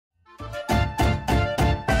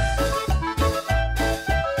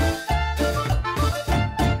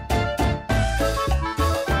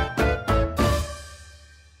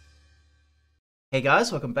Hey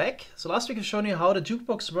guys, welcome back. So last week I showed you how the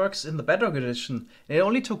jukebox works in the Bedrock edition. And it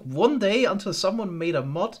only took one day until someone made a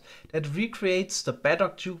mod that recreates the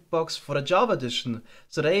Bedrock jukebox for the Java edition.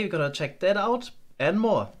 So today we're gonna check that out and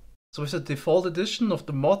more. So with the default edition of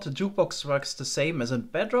the mod, the jukebox works the same as in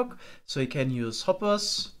Bedrock. So you can use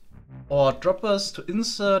hoppers or droppers to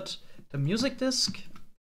insert the music disc.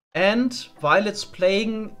 And while it's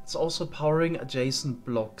playing, it's also powering adjacent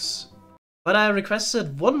blocks. But I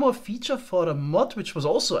requested one more feature for the mod, which was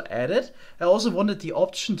also added. I also wanted the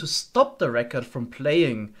option to stop the record from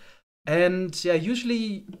playing. And yeah,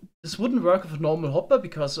 usually this wouldn't work with a normal hopper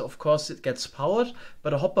because of course it gets powered,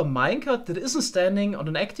 but a hopper minecart that isn't standing on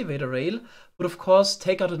an activator rail would of course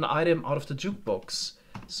take out an item out of the jukebox.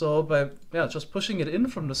 So by just pushing it in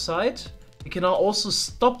from the side, we can now also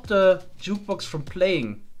stop the jukebox from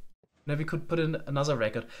playing. Now we could put in another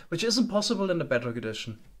record, which isn't possible in the Bedrock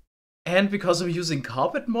edition. And because I'm using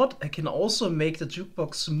carpet mod, I can also make the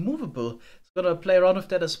jukebox movable. So I'm gonna play around with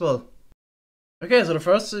that as well. Okay, so the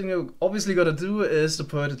first thing you're obviously gonna do is to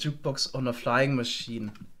put the jukebox on a flying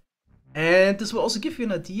machine. And this will also give you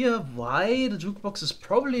an idea why the jukebox is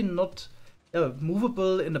probably not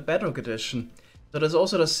movable in the Bedrock edition. So there's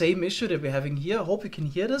also the same issue that we're having here. I hope you can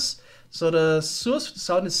hear this. So the source of the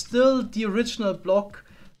sound is still the original block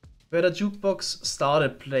where the jukebox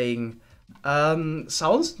started playing.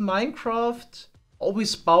 Sounds in Minecraft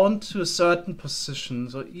always bound to a certain position.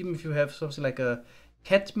 So even if you have something like a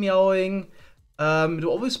cat meowing, it will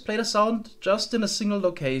always play the sound just in a single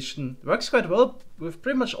location. It works quite well with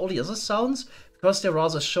pretty much all the other sounds because they're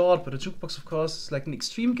rather short, but the jukebox of course is like an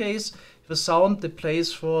extreme case with a sound that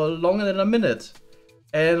plays for longer than a minute.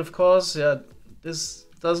 And of course, this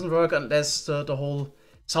doesn't work unless the whole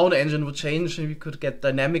sound engine would change and we could get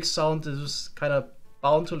dynamic sound that is kind of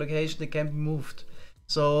bound to a location that can be moved.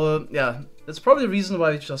 So that's probably the reason why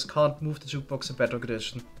we just can't move the jukebox in Bedrock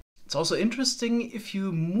edition. It's also interesting if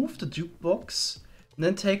you move the jukebox and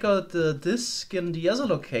then take out the disc in the other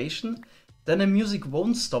location, then the music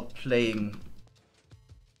won't stop playing.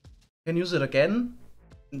 You can use it again,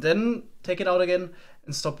 and then take it out again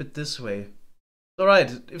and stop it this way.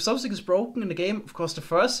 Alright, if something is broken in the game, of course the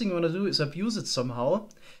first thing you want to do is abuse it somehow.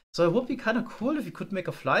 So it would be kind of cool if you could make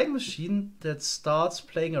a flying machine that starts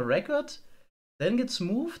playing a record, then gets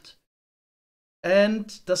moved,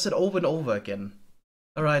 and does it over and over again.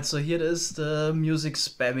 Alright, so here it is, the music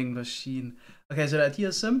spamming machine. Okay, so the idea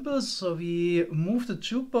is simple. So we move the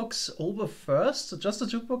jukebox over first, so just the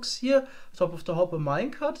jukebox here, top of the hopper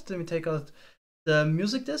minecart. Then we take out the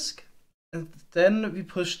music disc, and then we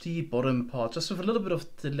push the bottom part, just with a little bit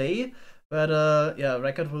of delay, where the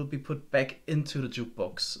record will be put back into the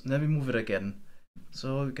jukebox. And then we move it again.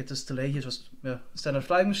 So we get this delay here, just standard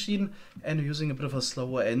flying machine, and we're using a bit of a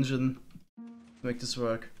slower engine to make this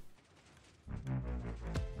work.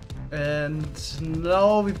 And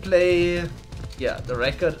now we play the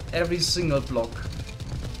record every single block.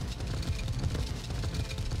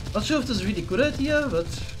 Not sure if this is a really good idea, but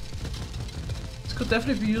this could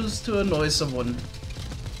definitely be used to annoy someone.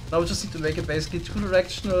 Now we just need to make it basically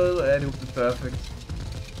two-directional and it will be perfect.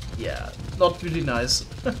 Yeah, not really nice.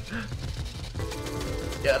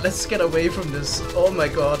 Yeah, let's get away from this. Oh my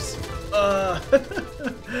god.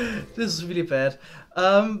 This is really bad.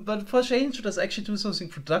 But for a change, let's actually do something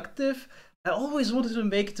productive. I always wanted to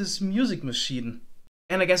make this music machine.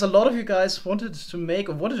 And I guess a lot of you guys wanted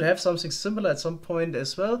to have something similar at some point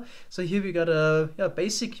as well. So here we got a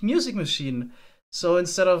basic music machine. So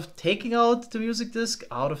instead of taking out the music disc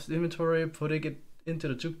out of the inventory, putting it into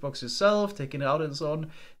the jukebox yourself, taking it out and so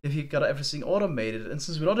on, if you got everything automated. And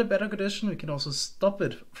since we're not in Bedrock edition, we can also stop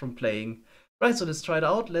it from playing. Right, so let's try it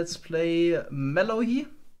out. Let's play Melody.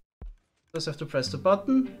 Just have to press the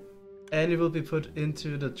button, and it will be put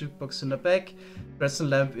into the jukebox in the back. Redstone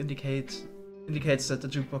lamp indicates that the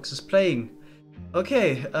jukebox is playing.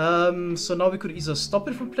 Okay, so now we could either stop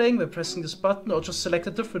it from playing by pressing this button or just select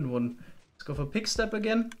a different one. Let's go for pick step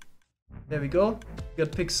again. There we go. We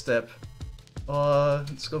got pick step. Or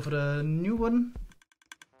let's go for the new one.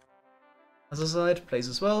 Other side plays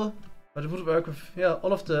as well, but it would work with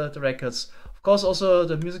all of the records. Of course, also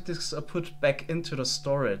the music discs are put back into the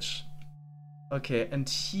storage. Okay, and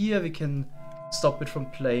here we can stop it from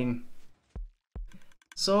playing.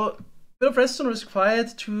 So a bit of redstone is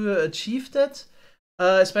required to achieve that.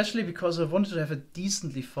 Especially because I wanted to have it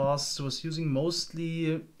decently fast, so I was using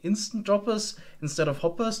mostly instant droppers instead of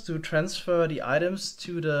hoppers to transfer the items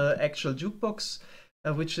to the actual jukebox,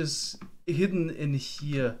 which is hidden in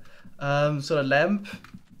here. So the lamp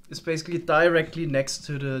is basically directly next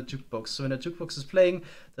to the jukebox. So when the jukebox is playing,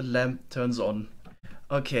 the lamp turns on.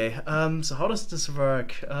 Okay, so how does this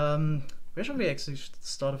work? where should we actually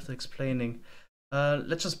start with the explaining?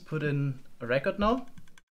 Let's just put in a record now.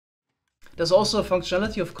 There's also a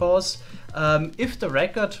functionality, of course, if the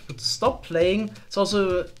record would stop playing, it's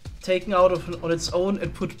also taken out of on its own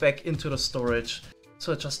and put back into the storage.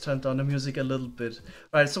 So I just turned down the music a little bit.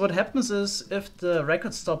 Right, so what happens is if the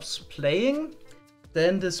record stops playing,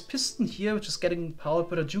 then this piston here, which is getting powered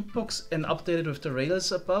by the jukebox and updated with the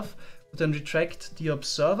rails above, would then retract the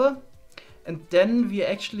observer. And then we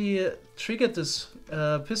actually trigger this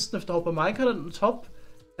piston with the hopper mic on the top,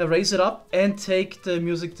 raise it up, and take the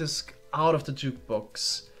music disc out of the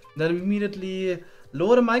jukebox. Then immediately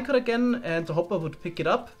lower the mic again, and the hopper would pick it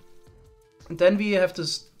up. And then we have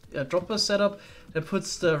this dropper setup that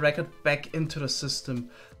puts the record back into the system.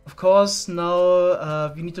 Of course,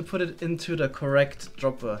 now we need to put it into the correct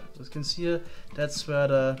dropper. So as you can see here, that's where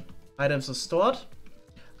the items are stored.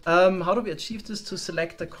 How do we achieve this to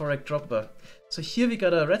select the correct dropper? So here we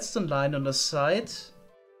got a redstone line on the side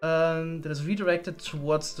that is redirected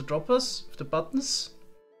towards the droppers with the buttons,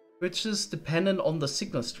 which is dependent on the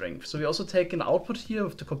signal strength. So we also take an output here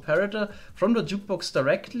with the comparator from the jukebox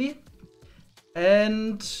directly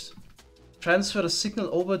and transfer the signal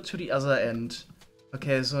over to the other end.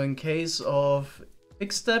 Okay, so in case of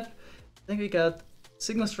big step, I think we got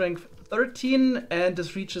signal strength 13, and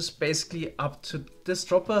this reaches basically up to this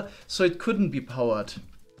dropper, so it couldn't be powered.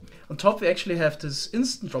 On top we actually have this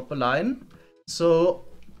instant dropper line, so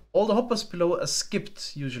all the hoppers below are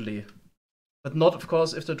skipped usually, but not of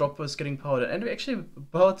course if the dropper is getting powered. And we're actually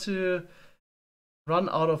about to run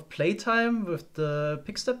out of playtime with the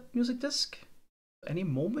Pickstep music disc. Any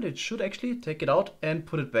moment it should actually take it out and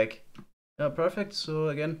put it back. Perfect, so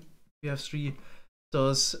again we have 3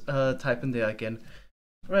 those type in there again.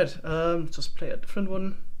 Right, just play a different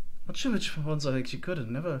one. Not sure which ones are actually good, I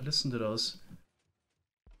never listened to those.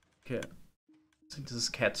 Okay, I think this is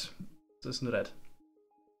cat. Listen to that.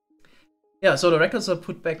 Yeah, so the records are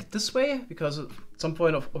put back this way because at some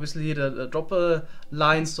point obviously the dropper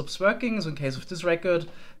line stops working. So in case of this record,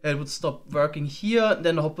 it would stop working here.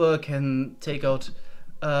 Then the hopper can take out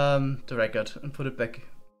the record and put it back.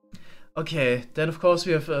 Okay, then of course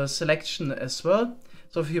we have a selection as well.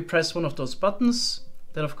 So if you press one of those buttons,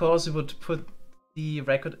 then of course you would put the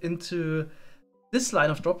record into this line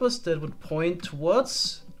of droppers that would point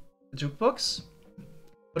towards the jukebox.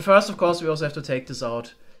 But first, of course, we also have to take this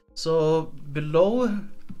out. So below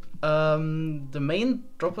the main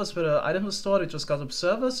droppers where the item is stored, we just got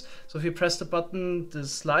observers. So if you press the button,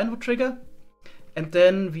 this line would trigger. And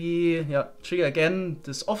then we trigger again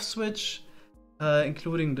this off switch,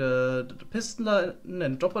 including the piston line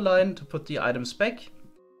and dropper line to put the items back.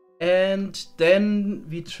 And then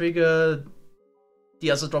we trigger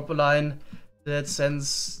the other dropper line that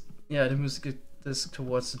sends the music disc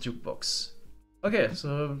towards the jukebox. Okay,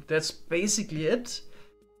 so that's basically it.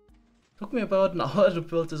 Took me about an hour to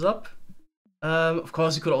build this up. Of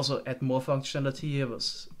course, you could also add more functionality. I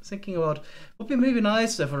was thinking about, would be maybe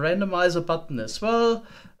nice to have a randomizer button as well.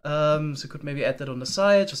 So you could maybe add that on the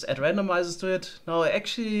side, just add randomizers to it. Now, I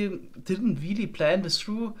actually didn't really plan this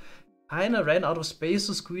through. Kinda ran out of space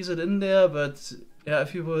to squeeze it in there, but yeah,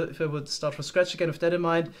 if I would start from scratch again with that in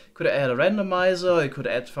mind, could I add a randomizer, I could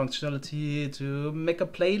add functionality to make a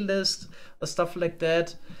playlist or stuff like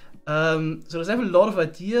that. So there's definitely a lot of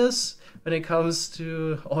ideas when it comes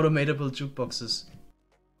to automatable jukeboxes.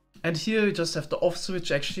 And here we just have the off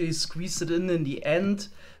switch, actually squeeze it in the end.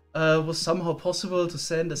 Was somehow possible to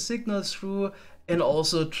send a signal through and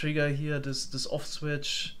also trigger here this off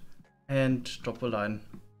switch and drop a line.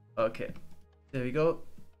 Okay, there we go.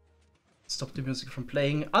 Stop the music from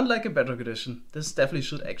playing, unlike a Bedrock edition. This definitely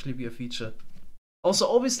should actually be a feature. Also,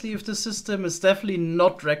 obviously, with this system, it's definitely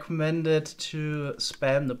not recommended to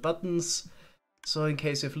spam the buttons. So in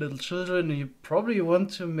case you have little children, you probably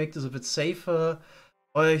want to make this a bit safer.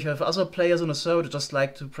 Or if you have other players on a server that just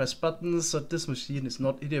like to press buttons, so this machine is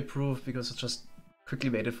not idiot proof because I just quickly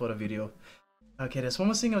made it for the video. Okay, there's one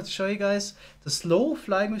more thing I want to show you guys. The slow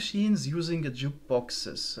flying machines using the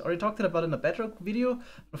jukeboxes. I already talked about it in a Bedrock video.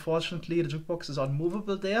 Unfortunately, the jukebox is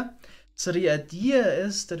unmovable there. So the idea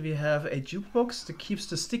is that we have a jukebox that keeps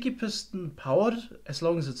the sticky piston powered as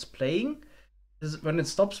long as it's playing. When it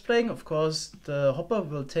stops playing, of course, the hopper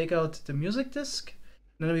will take out the music disc.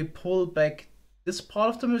 And then we pull back this part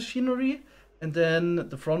of the machinery. And then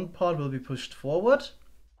the front part will be pushed forward.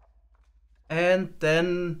 And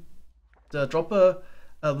then the dropper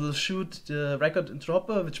will shoot the record into the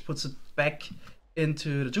hopper, which puts it back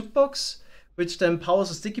into the jukebox, which then powers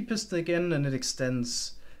the sticky piston again and it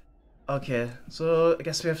extends. Okay, so I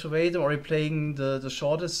guess we have to wait. I'm already playing the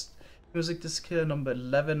shortest music disc here, number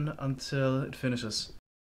 11, until it finishes.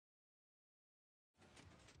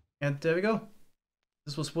 And there we go.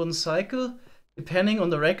 This was one cycle. Depending on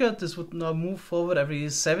the record, this would now move forward every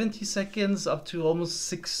 70 seconds up to almost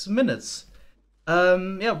 6 minutes.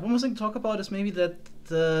 Yeah, one more thing to talk about is maybe that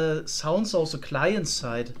the sound's also client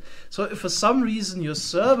side. So if for some reason your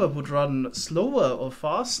server would run slower or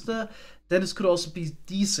faster, then this could also be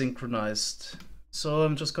desynchronized. So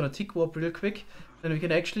I'm just gonna tick warp real quick, and we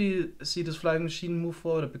can actually see this flying machine move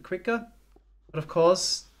forward a bit quicker. But of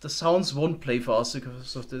course, the sounds won't play faster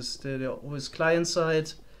because of this. They're always client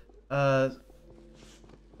side. And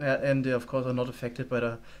they of course are not affected by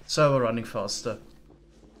the server running faster.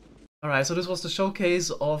 Alright, so this was the showcase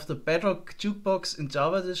of the Bedrock Jukebox in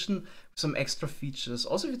Java Edition with some extra features.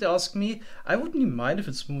 Also, if you ask me, I wouldn't even mind if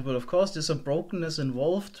it's smooth, but of course there's some brokenness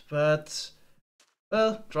involved, but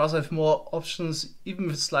well, I'd rather have more options, even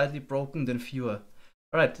if it's slightly broken, than fewer.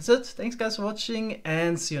 Alright, that's it. Thanks guys for watching,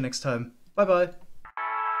 and see you next time. Bye bye.